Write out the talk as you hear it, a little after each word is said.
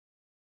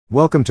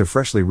Welcome to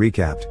Freshly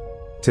Recapped.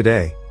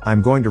 Today,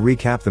 I'm going to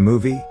recap the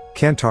movie,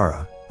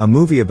 Kantara, a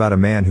movie about a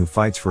man who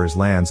fights for his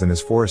lands and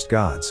his forest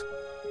gods.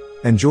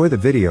 Enjoy the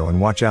video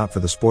and watch out for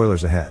the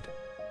spoilers ahead.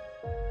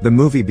 The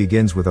movie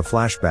begins with a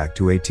flashback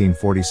to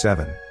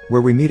 1847,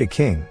 where we meet a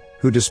king,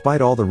 who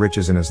despite all the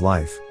riches in his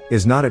life,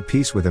 is not at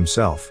peace with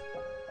himself.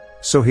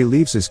 So he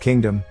leaves his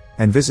kingdom,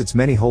 and visits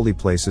many holy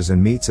places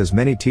and meets as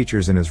many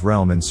teachers in his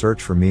realm in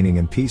search for meaning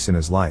and peace in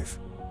his life.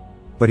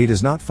 But he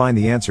does not find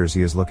the answers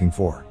he is looking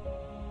for.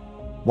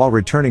 While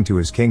returning to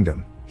his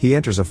kingdom, he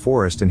enters a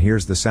forest and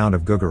hears the sound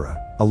of gugara,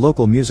 a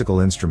local musical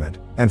instrument,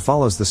 and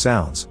follows the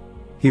sounds.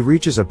 He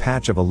reaches a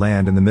patch of a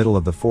land in the middle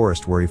of the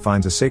forest where he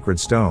finds a sacred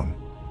stone.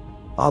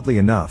 Oddly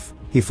enough,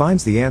 he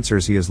finds the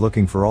answers he is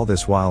looking for all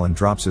this while and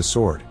drops his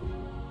sword.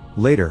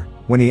 Later,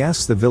 when he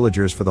asks the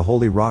villagers for the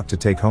holy rock to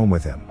take home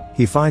with him,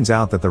 he finds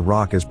out that the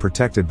rock is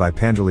protected by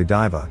Panjali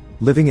Deva,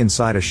 living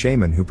inside a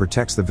shaman who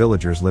protects the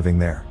villagers living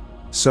there.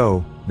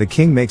 So, the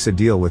king makes a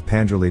deal with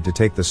Panjali to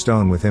take the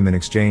stone with him in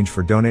exchange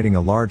for donating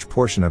a large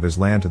portion of his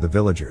land to the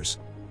villagers.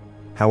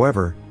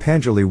 However,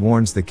 Panjali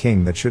warns the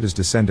king that should his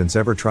descendants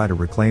ever try to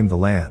reclaim the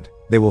land,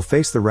 they will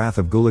face the wrath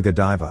of Gulaga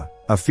Deva,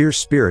 a fierce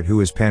spirit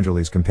who is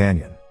Panjali's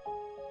companion.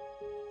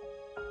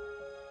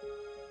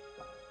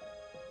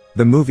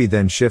 The movie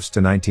then shifts to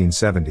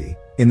 1970,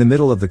 in the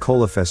middle of the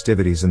Kola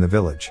festivities in the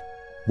village,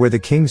 where the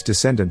king's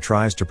descendant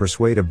tries to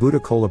persuade a Buddha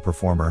Kola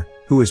performer,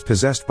 who is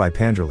possessed by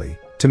Panjali,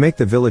 to make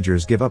the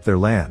villagers give up their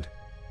land.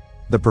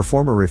 The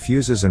performer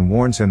refuses and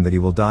warns him that he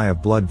will die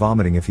of blood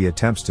vomiting if he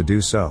attempts to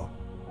do so.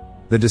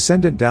 The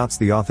descendant doubts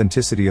the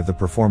authenticity of the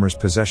performer's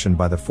possession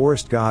by the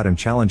forest god and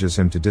challenges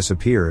him to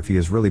disappear if he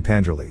is really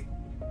Panjali.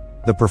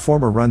 The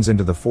performer runs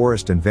into the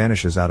forest and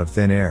vanishes out of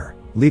thin air,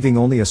 leaving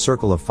only a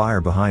circle of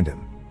fire behind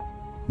him.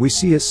 We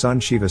see his son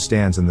Shiva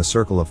stands in the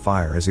circle of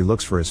fire as he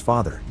looks for his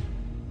father.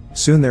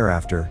 Soon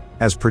thereafter,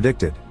 as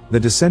predicted, the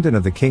descendant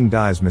of the king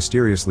dies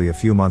mysteriously a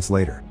few months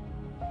later.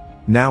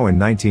 Now in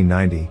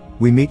 1990,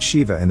 we meet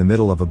Shiva in the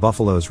middle of a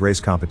buffalo's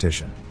race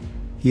competition.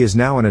 He is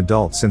now an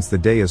adult since the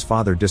day his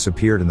father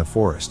disappeared in the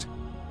forest.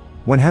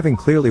 When having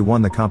clearly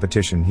won the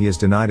competition he is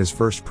denied his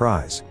first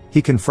prize,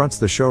 he confronts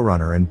the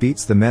showrunner and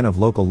beats the men of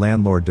local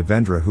landlord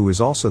Devendra, who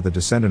is also the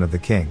descendant of the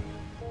king.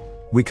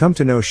 We come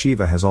to know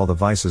Shiva has all the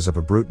vices of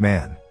a brute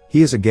man.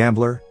 He is a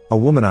gambler, a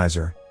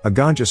womanizer, a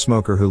ganja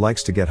smoker who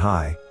likes to get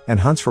high, and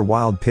hunts for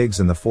wild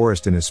pigs in the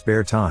forest in his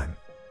spare time.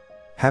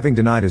 Having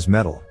denied his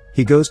medal,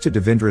 he goes to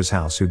Devendra's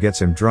house, who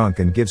gets him drunk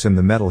and gives him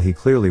the medal he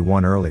clearly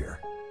won earlier.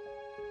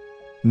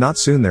 Not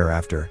soon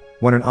thereafter,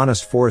 when an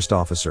honest forest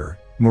officer,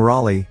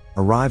 Murali,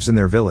 arrives in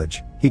their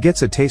village, he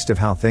gets a taste of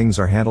how things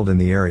are handled in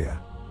the area.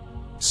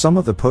 Some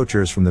of the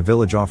poachers from the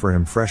village offer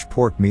him fresh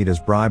pork meat as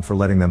bribe for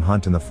letting them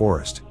hunt in the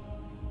forest.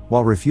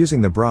 While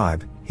refusing the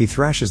bribe, he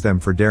thrashes them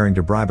for daring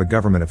to bribe a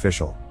government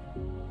official.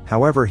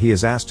 However, he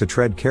is asked to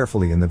tread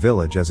carefully in the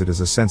village as it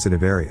is a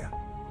sensitive area.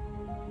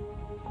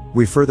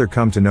 We further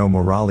come to know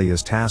Murali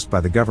is tasked by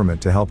the government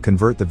to help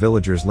convert the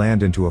villagers'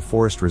 land into a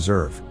forest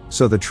reserve,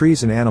 so the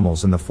trees and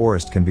animals in the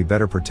forest can be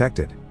better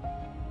protected.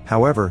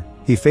 However,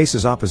 he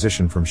faces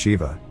opposition from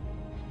Shiva.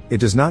 It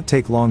does not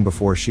take long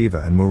before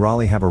Shiva and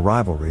Murali have a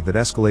rivalry that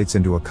escalates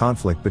into a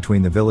conflict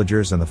between the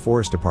villagers and the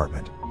forest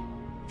department.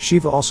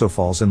 Shiva also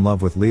falls in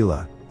love with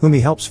Leela, whom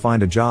he helps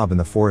find a job in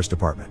the forest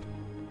department.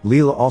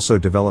 Leela also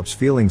develops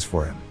feelings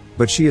for him,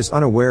 but she is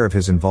unaware of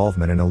his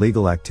involvement in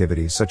illegal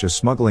activities such as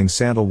smuggling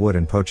sandalwood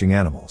and poaching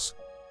animals.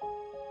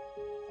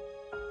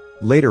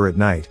 Later at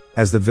night,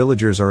 as the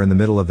villagers are in the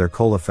middle of their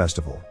Kola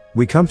festival,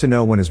 we come to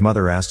know when his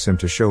mother asks him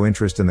to show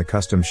interest in the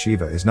custom,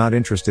 Shiva is not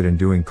interested in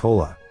doing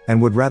Kola,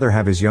 and would rather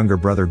have his younger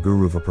brother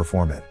Guruva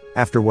perform it,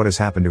 after what has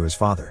happened to his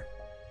father.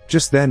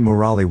 Just then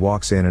Murali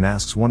walks in and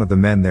asks one of the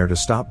men there to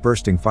stop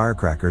bursting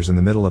firecrackers in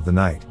the middle of the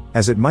night,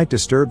 as it might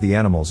disturb the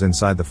animals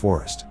inside the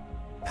forest.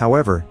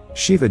 However,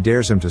 Shiva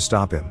dares him to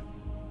stop him.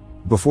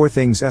 Before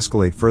things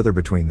escalate further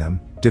between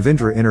them,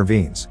 Devendra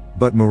intervenes,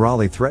 but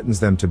Murali threatens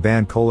them to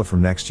ban Kola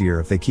from next year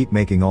if they keep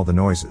making all the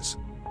noises.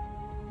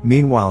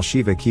 Meanwhile,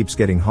 Shiva keeps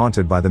getting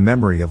haunted by the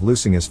memory of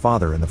losing his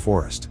father in the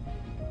forest.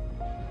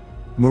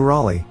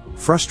 Murali,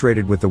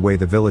 frustrated with the way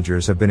the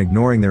villagers have been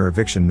ignoring their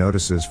eviction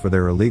notices for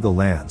their illegal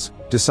lands,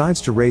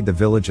 decides to raid the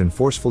village and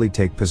forcefully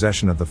take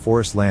possession of the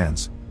forest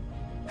lands.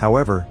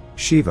 However,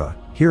 Shiva,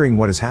 hearing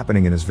what is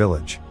happening in his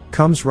village,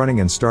 comes running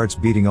and starts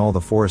beating all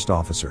the forest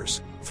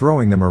officers,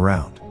 throwing them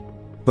around.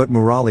 But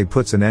Murali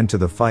puts an end to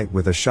the fight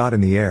with a shot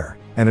in the air,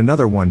 and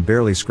another one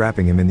barely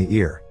scraping him in the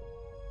ear.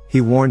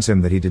 He warns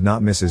him that he did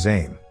not miss his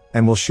aim,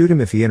 and will shoot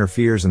him if he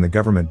interferes in the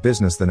government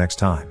business the next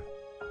time.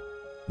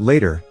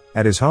 Later,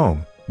 at his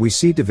home, we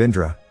see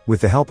Devendra,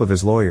 with the help of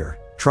his lawyer,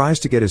 tries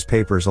to get his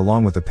papers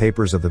along with the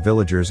papers of the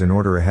villagers in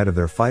order ahead of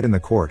their fight in the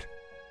court.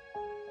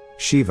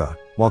 Shiva,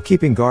 while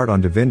keeping guard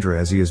on Devendra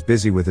as he is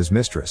busy with his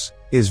mistress,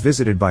 is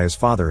visited by his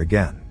father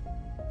again.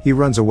 He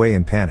runs away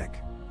in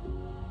panic.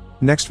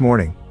 Next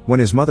morning, when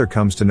his mother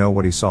comes to know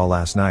what he saw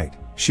last night,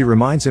 she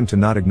reminds him to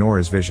not ignore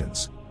his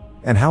visions,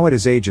 and how at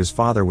his age his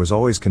father was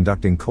always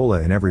conducting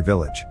Kola in every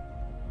village.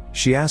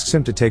 she asks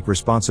him to take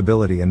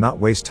responsibility and not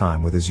waste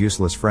time with his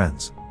useless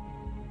friends.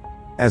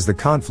 As the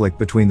conflict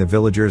between the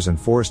villagers and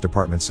forest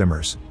department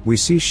simmers, we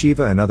see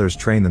Shiva and others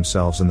train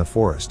themselves in the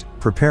forest,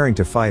 preparing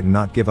to fight and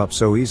not give up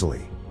so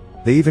easily.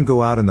 They even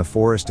go out in the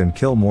forest and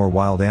kill more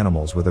wild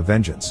animals with a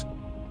vengeance.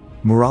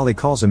 Murali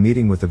calls a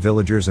meeting with the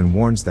villagers and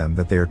warns them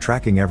that they are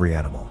tracking every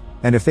animal,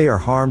 and if they are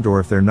harmed or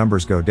if their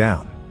numbers go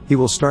down, he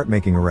will start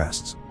making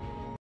arrests.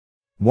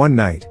 One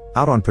night,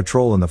 out on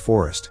patrol in the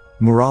forest,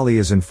 Murali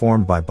is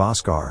informed by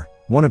Bhaskar,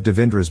 one of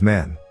Devindra's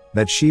men,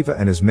 that Shiva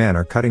and his men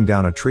are cutting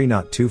down a tree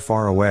not too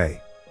far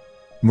away.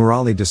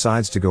 Murali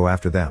decides to go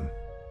after them.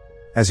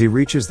 As he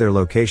reaches their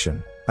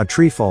location, a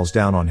tree falls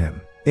down on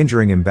him,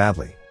 injuring him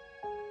badly.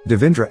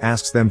 Devindra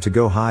asks them to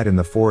go hide in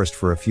the forest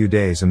for a few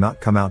days and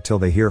not come out till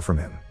they hear from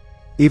him.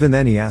 Even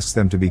then he asks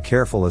them to be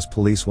careful as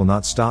police will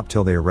not stop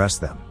till they arrest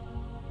them.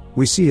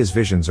 We see his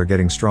visions are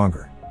getting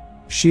stronger.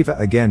 Shiva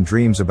again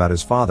dreams about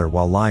his father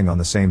while lying on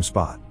the same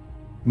spot.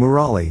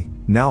 Murali,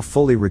 now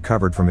fully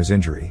recovered from his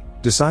injury,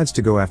 decides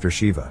to go after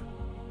Shiva.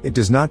 It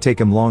does not take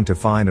him long to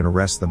find and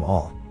arrest them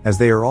all, as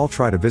they are all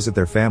try to visit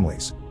their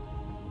families.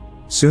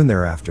 Soon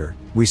thereafter,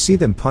 we see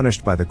them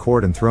punished by the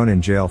court and thrown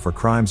in jail for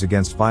crimes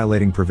against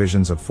violating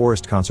provisions of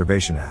Forest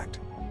Conservation Act.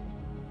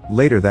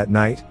 Later that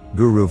night,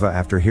 Guruva,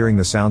 after hearing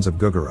the sounds of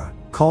Gugara,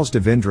 calls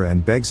Devindra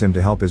and begs him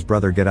to help his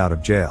brother get out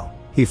of jail.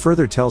 He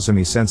further tells him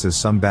he senses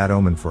some bad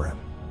omen for him.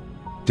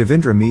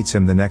 Devindra meets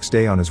him the next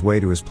day on his way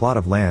to his plot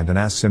of land and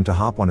asks him to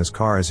hop on his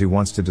car as he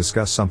wants to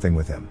discuss something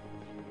with him.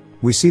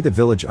 We see the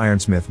village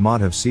ironsmith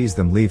Madhav sees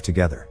them leave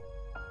together.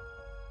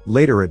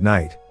 Later at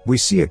night, we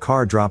see a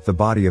car drop the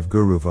body of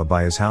Guruva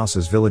by his house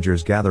as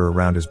villagers gather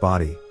around his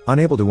body,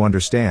 unable to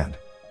understand.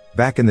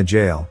 Back in the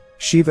jail,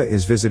 Shiva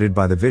is visited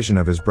by the vision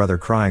of his brother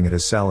crying at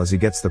his cell as he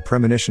gets the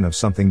premonition of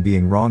something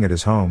being wrong at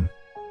his home.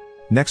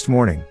 Next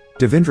morning,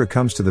 Devindra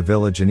comes to the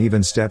village and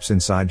even steps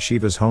inside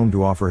Shiva's home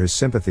to offer his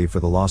sympathy for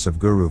the loss of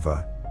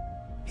Guruva.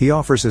 He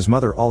offers his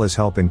mother all his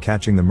help in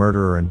catching the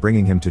murderer and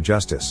bringing him to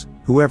justice,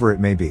 whoever it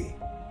may be.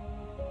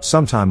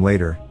 Sometime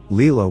later,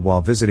 Leela,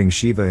 while visiting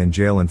Shiva in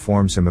jail,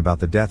 informs him about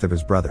the death of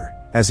his brother,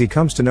 as he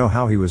comes to know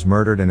how he was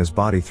murdered and his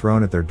body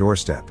thrown at their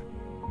doorstep.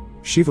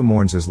 Shiva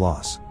mourns his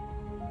loss.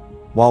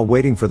 While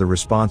waiting for the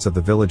response of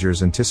the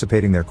villagers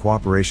anticipating their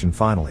cooperation,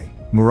 finally,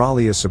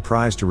 Murali is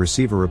surprised to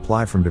receive a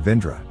reply from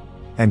Devindra,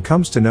 and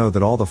comes to know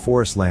that all the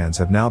forest lands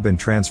have now been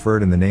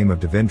transferred in the name of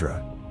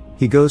Devindra.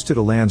 He goes to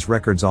the Lands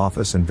Records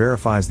Office and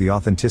verifies the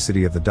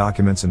authenticity of the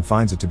documents and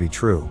finds it to be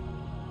true.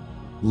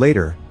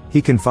 Later,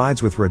 he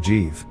confides with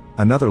Rajiv,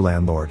 another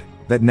landlord,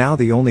 that now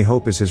the only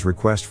hope is his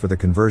request for the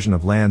conversion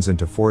of lands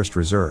into forest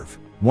reserve.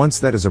 Once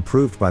that is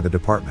approved by the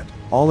department,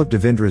 all of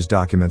Devindra's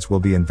documents will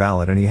be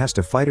invalid and he has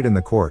to fight it in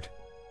the court.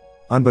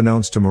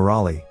 Unbeknownst to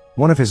Murali,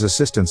 one of his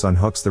assistants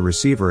unhooks the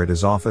receiver at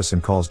his office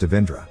and calls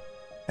Devindra.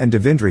 And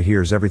Devindra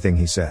hears everything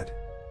he said.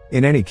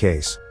 In any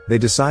case, they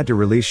decide to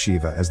release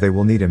Shiva as they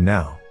will need him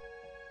now.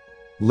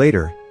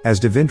 Later, as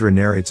Devindra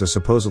narrates a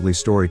supposedly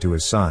story to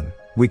his son,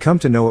 we come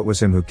to know it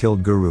was him who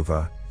killed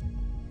Guruva.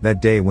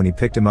 That day when he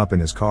picked him up in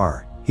his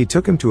car, he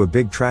took him to a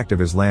big tract of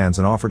his lands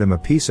and offered him a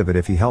piece of it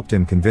if he helped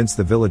him convince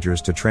the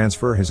villagers to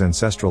transfer his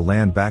ancestral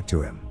land back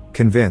to him.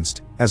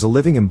 Convinced, as a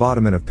living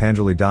embodiment of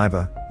Panjali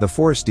Deva, the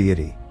forest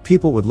deity,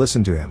 people would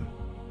listen to him.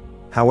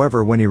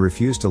 However, when he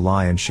refused to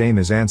lie and shame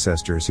his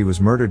ancestors, he was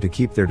murdered to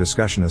keep their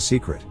discussion a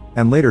secret,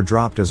 and later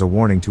dropped as a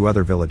warning to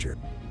other villagers.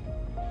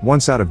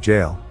 Once out of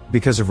jail,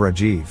 because of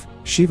Rajiv,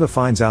 Shiva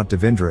finds out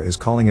Devindra is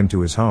calling him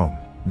to his home.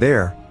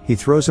 There, he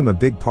throws him a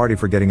big party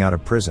for getting out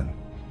of prison.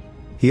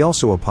 He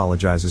also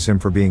apologizes him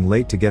for being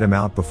late to get him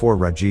out before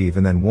Rajiv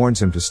and then warns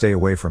him to stay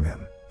away from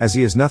him, as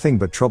he is nothing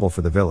but trouble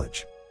for the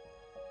village.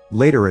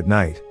 Later at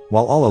night,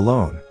 while all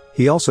alone,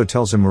 he also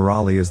tells him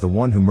Murali is the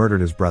one who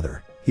murdered his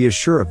brother. He is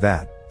sure of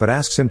that, but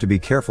asks him to be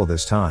careful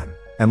this time,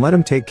 and let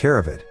him take care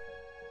of it.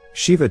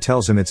 Shiva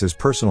tells him it's his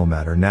personal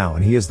matter now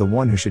and he is the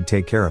one who should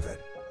take care of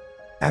it.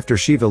 After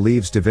Shiva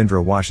leaves,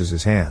 Devindra washes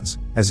his hands,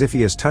 as if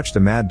he has touched a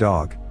mad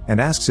dog, and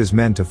asks his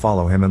men to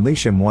follow him and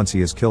leash him once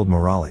he has killed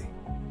Murali.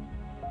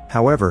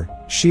 However,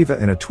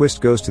 Shiva in a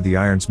twist goes to the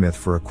ironsmith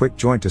for a quick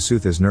joint to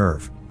soothe his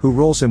nerve, who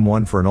rolls him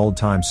one for an old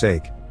time's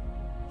sake.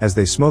 As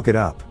they smoke it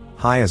up,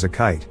 high as a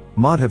kite,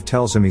 Madhav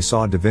tells him he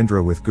saw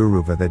Devindra with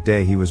Guruva that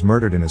day he was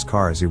murdered in his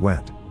car as he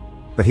went.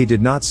 But he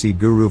did not see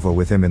Guruva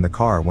with him in the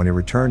car when he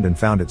returned and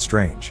found it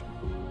strange.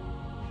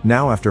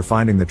 Now after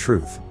finding the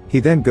truth, he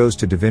then goes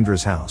to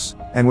Devindra's house,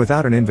 and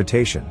without an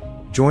invitation,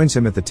 joins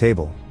him at the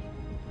table.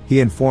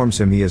 He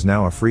informs him he is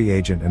now a free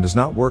agent and does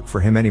not work for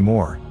him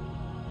anymore.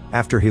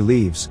 After he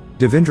leaves,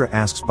 Devindra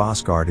asks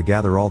Bhaskar to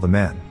gather all the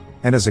men,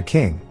 and as a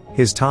king,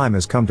 his time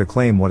has come to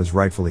claim what is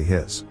rightfully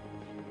his.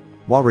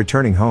 While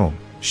returning home,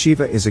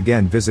 Shiva is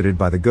again visited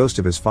by the ghost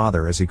of his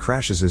father as he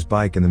crashes his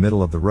bike in the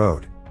middle of the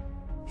road.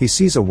 He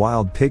sees a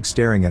wild pig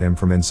staring at him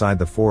from inside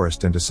the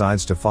forest and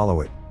decides to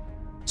follow it.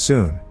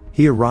 Soon,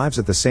 he arrives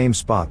at the same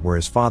spot where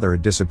his father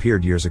had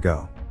disappeared years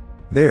ago.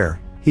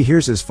 There, he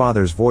hears his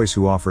father's voice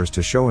who offers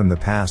to show him the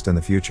past and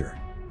the future.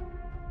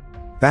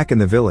 Back in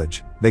the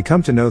village, they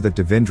come to know that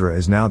Devendra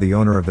is now the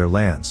owner of their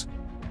lands.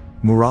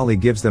 Murali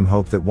gives them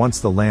hope that once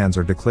the lands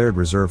are declared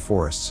reserve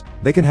forests,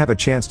 they can have a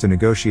chance to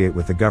negotiate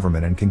with the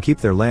government and can keep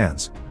their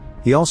lands.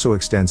 He also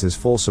extends his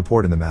full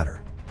support in the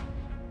matter.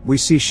 We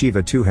see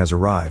Shiva too has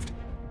arrived.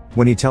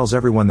 When he tells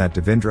everyone that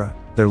Devendra,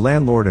 their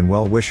landlord and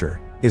well-wisher,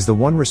 is the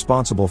one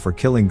responsible for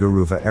killing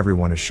Guruva,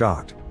 everyone is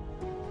shocked.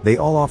 They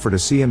all offer to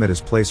see him at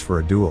his place for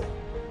a duel.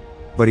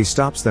 But he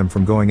stops them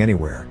from going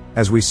anywhere,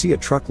 as we see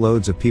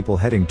truckloads of people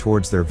heading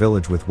towards their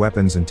village with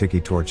weapons and tiki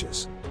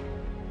torches.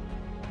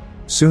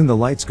 Soon the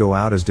lights go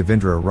out as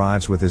Devendra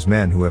arrives with his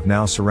men who have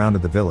now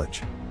surrounded the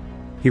village.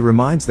 He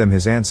reminds them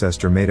his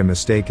ancestor made a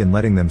mistake in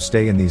letting them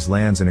stay in these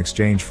lands in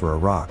exchange for a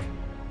rock.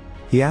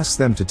 He asks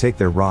them to take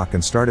their rock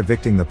and start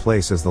evicting the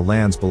place as the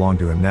lands belong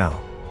to him now.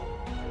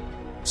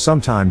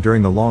 Sometime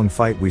during the long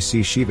fight we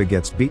see Shiva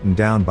gets beaten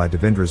down by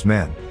Devendra's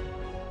men.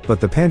 But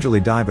the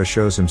Panjali Deva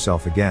shows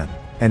himself again,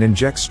 and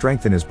injects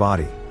strength in his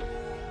body.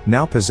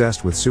 Now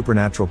possessed with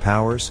supernatural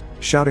powers,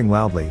 shouting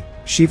loudly,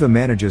 Shiva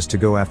manages to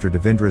go after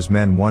Devendra's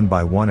men one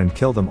by one and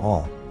kill them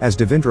all, as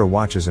Devendra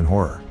watches in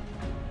horror.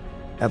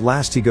 At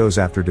last he goes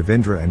after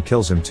Devendra and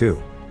kills him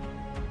too.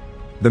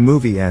 The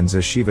movie ends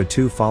as Shiva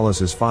too follows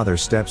his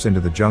father's steps into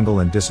the jungle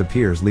and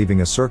disappears,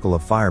 leaving a circle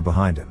of fire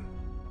behind him.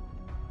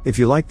 If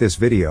you like this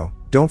video,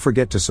 don't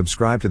forget to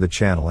subscribe to the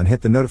channel and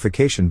hit the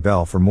notification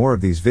bell for more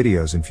of these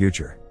videos in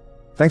future.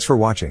 Thanks for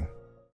watching.